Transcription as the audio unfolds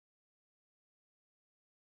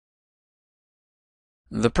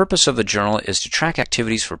The purpose of the journal is to track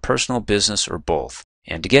activities for personal, business, or both.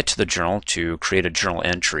 And to get to the journal, to create a journal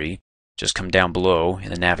entry, just come down below in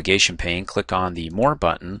the navigation pane, click on the More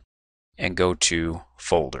button, and go to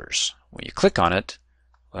Folders. When you click on it,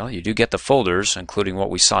 well, you do get the folders, including what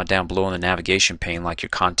we saw down below in the navigation pane, like your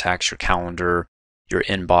contacts, your calendar, your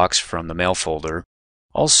inbox from the mail folder.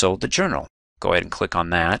 Also, the journal. Go ahead and click on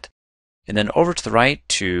that. And then over to the right,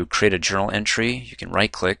 to create a journal entry, you can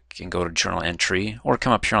right-click and go to Journal Entry, or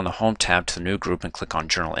come up here on the Home tab to the New Group and click on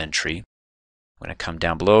Journal Entry. When I come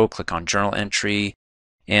down below, click on Journal Entry,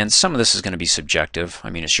 and some of this is going to be subjective.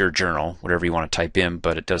 I mean, it's your journal, whatever you want to type in,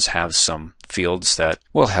 but it does have some fields that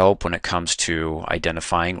will help when it comes to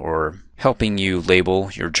identifying or helping you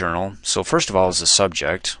label your journal. So first of all, as a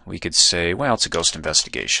subject, we could say, well, it's a ghost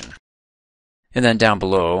investigation. And then down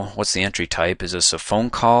below, what's the entry type? Is this a phone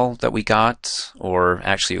call that we got? Or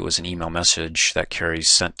actually it was an email message that Carrie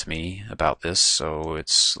sent to me about this. So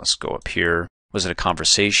let's go up here. Was it a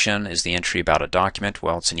conversation? Is the entry about a document?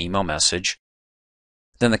 Well, it's an email message.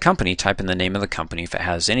 Then the company, type in the name of the company if it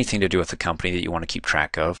has anything to do with the company that you want to keep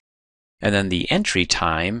track of. And then the entry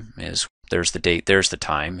time is, there's the date, there's the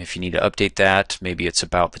time. If you need to update that, maybe it's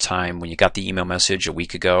about the time when you got the email message a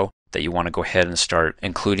week ago, that you want to go ahead and start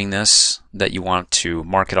including this, that you want to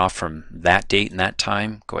mark it off from that date and that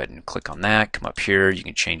time. Go ahead and click on that. Come up here. You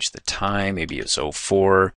can change the time. Maybe it's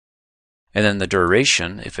 04. And then the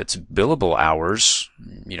duration, if it's billable hours,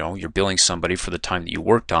 you know, you're billing somebody for the time that you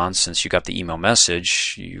worked on. Since you got the email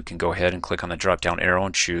message, you can go ahead and click on the drop down arrow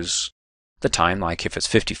and choose the time. Like if it's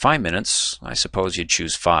 55 minutes, I suppose you'd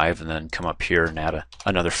choose 5 and then come up here and add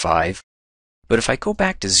another 5. But if I go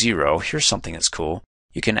back to 0, here's something that's cool.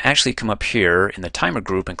 You can actually come up here in the timer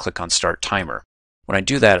group and click on Start Timer. When I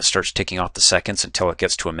do that, it starts ticking off the seconds until it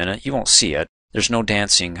gets to a minute. You won't see it. There's no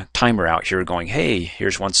dancing timer out here going, hey,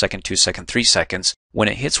 here's 1 second, 2 seconds, 3 seconds. When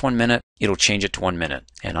it hits 1 minute, it'll change it to 1 minute.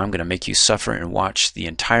 And I'm going to make you suffer and watch the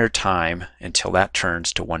entire time until that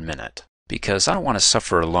turns to 1 minute. Because I don't want to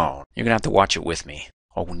suffer alone. You're going to have to watch it with me.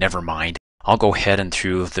 Oh, never mind. I'll go ahead and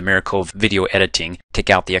through the miracle of video editing, take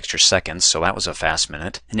out the extra seconds. So that was a fast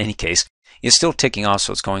minute. In any case, it's still ticking off,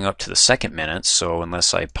 so it's going up to the second minute. So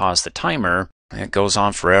unless I pause the timer, it goes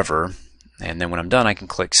on forever. And then when I'm done, I can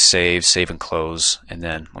click Save, Save and Close, and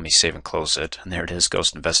then let me save and close it. And there it is,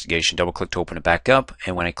 Ghost Investigation. Double click to open it back up.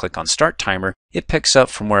 And when I click on Start Timer, it picks up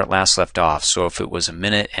from where it last left off. So if it was 1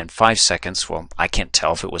 minute and 5 seconds, well, I can't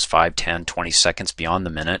tell if it was 5, 10, 20 seconds beyond the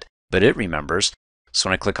minute, but it remembers. So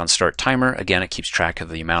when I click on Start Timer, again, it keeps track of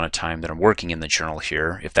the amount of time that I'm working in the journal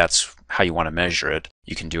here. If that's how you want to measure it,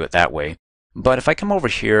 you can do it that way. But if I come over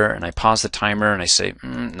here and I pause the timer and I say,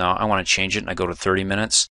 no, I want to change it, and I go to 30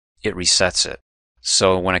 minutes, it resets it.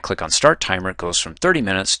 So when I click on Start Timer, it goes from 30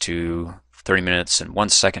 minutes to 30 minutes and 1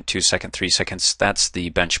 second, 2 seconds, 3 seconds. That's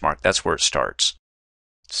the benchmark. That's where it starts.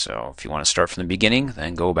 So if you want to start from the beginning,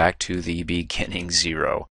 then go back to the beginning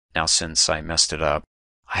 0. Now, since I messed it up,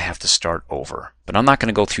 I have to start over. But I'm not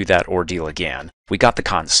going to go through that ordeal again. We got the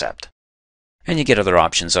concept. And you get other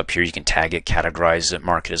options up here. You can tag it, categorize it,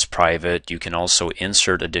 mark it as private. You can also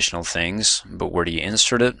insert additional things. But where do you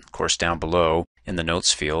insert it? Of course, down below in the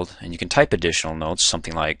notes field. And you can type additional notes,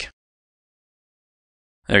 something like,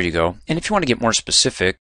 there you go. And if you want to get more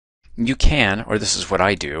specific, you can, or this is what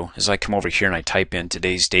I do, is I come over here and I type in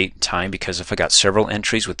today's date and time, because if I got several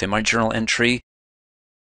entries within my journal entry,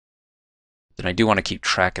 then I do want to keep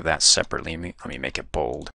track of that separately. Let me make it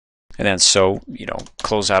bold. And then so,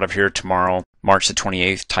 close out of here tomorrow, March the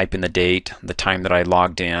 28th, type in the date, the time that I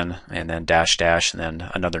logged in, and then dash, and then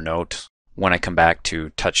another note when I come back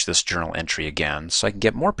to touch this journal entry again. So I can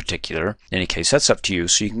get more particular. In any case, that's up to you.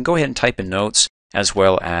 So you can go ahead and type in notes, as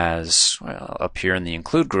well as up here in the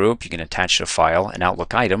include group, you can attach a file, an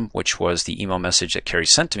Outlook item, which was the email message that Carrie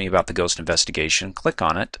sent to me about the ghost investigation. Click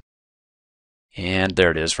on it. And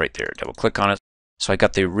there it is right there. Double click on it. So I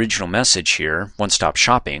got the original message here, one-stop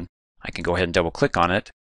shopping. I can go ahead and double click on it,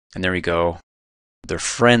 and there we go. They're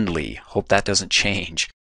friendly. Hope that doesn't change.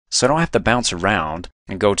 So I don't have to bounce around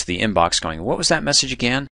and go to the inbox going, what was that message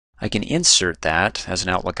again? I can insert that as an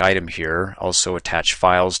Outlook item here. Also attach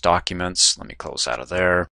files, documents. Let me close out of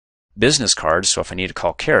there. Business cards. So if I need to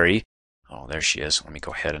call Carrie, oh, there she is. Let me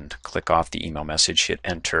go ahead and click off the email message, hit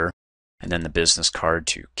enter, and then the business card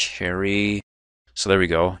to Carrie. So there we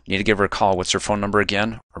go. Need to give her a call. What's her phone number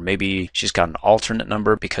again? Or maybe she's got an alternate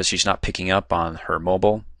number because she's not picking up on her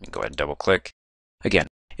mobile. You can go ahead and double click. Again,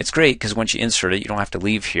 it's great because once you insert it, you don't have to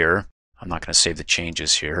leave here. I'm not going to save the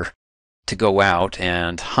changes here. To go out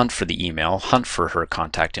and hunt for the email, hunt for her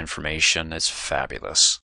contact information. It's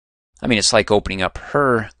fabulous. I mean, it's like opening up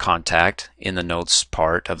her contact in the notes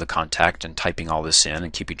part of the contact and typing all this in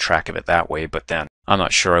and keeping track of it that way, but then I'm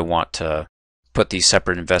not sure I want to put these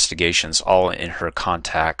separate investigations all in her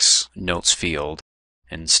contacts notes field.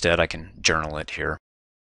 Instead, I can journal it here.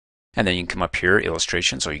 And then you can come up here,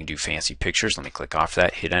 illustrations, or you can do fancy pictures. Let me click off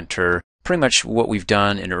that, hit enter. Pretty much what we've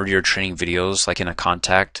done in earlier training videos, like in a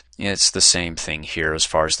contact, it's the same thing here as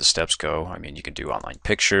far as the steps go. I mean, you can do online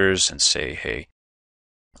pictures and say, hey,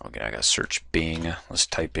 okay, I gotta search Bing. Let's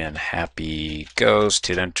type in happy ghost,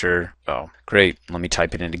 hit enter. Oh, great. Let me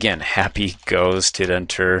type it in again. Happy ghost, hit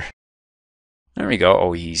enter. There we go.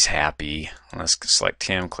 Oh, he's happy. Let's select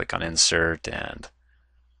him, click on insert, and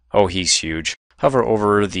oh, he's huge. Hover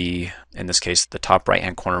over the, in this case, the top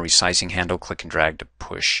right-hand corner resizing handle, click and drag to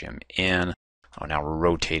push him in. Oh, now we're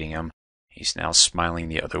rotating him. He's now smiling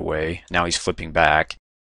the other way. Now he's flipping back.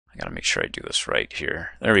 I gotta make sure I do this right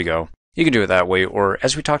here. There we go. You can do it that way, or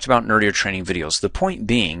as we talked about in earlier training videos, the point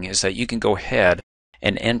being is that you can go ahead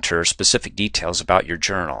and enter specific details about your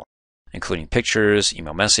journal, including pictures,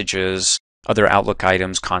 email messages, other Outlook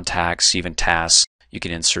items, contacts, even tasks. You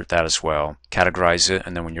can insert that as well, categorize it,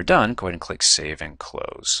 and then when you're done, go ahead and click Save and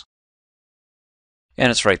Close. And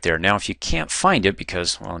it's right there. Now if you can't find it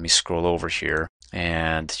because, well, let me scroll over here,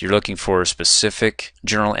 and you're looking for a specific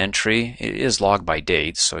journal entry, it is logged by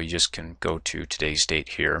date, so you just can go to today's date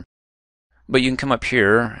here. But you can come up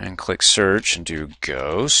here and click Search and do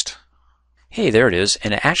Ghost. Hey, there it is,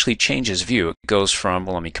 and it actually changes view. It goes from,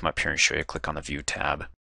 well, let me come up here and show you. Click on the View tab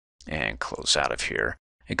and close out of here.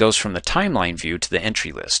 It goes from the timeline view to the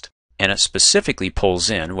entry list, and it specifically pulls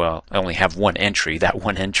in, well, I only have one entry, that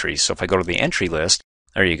one entry, so if I go to the entry list,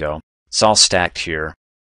 there you go. It's all stacked here,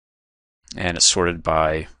 and it's sorted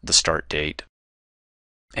by the start date.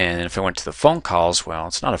 And if I went to the phone calls, well,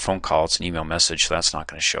 it's not a phone call, it's an email message, so that's not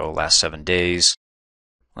going to show last 7 days.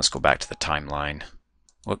 Let's go back to the timeline.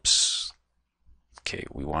 Whoops. Okay,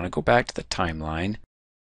 we want to go back to the timeline.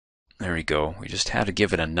 There we go. We just had to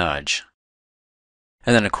give it a nudge.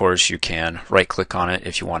 And then, of course, you can right-click on it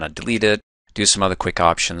if you want to delete it, do some other quick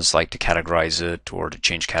options like to categorize it or to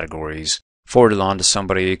change categories, forward it on to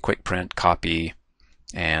somebody, quick print, copy,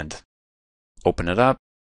 and open it up.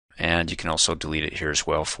 And you can also delete it here as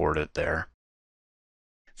well, forward it there.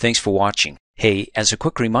 Thanks for watching. Hey, as a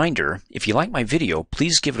quick reminder, if you like my video,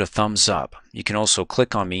 please give it a thumbs up. You can also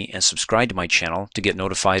click on me and subscribe to my channel to get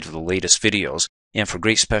notified of the latest videos. And for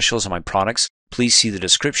great specials on my products, please see the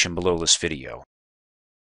description below this video.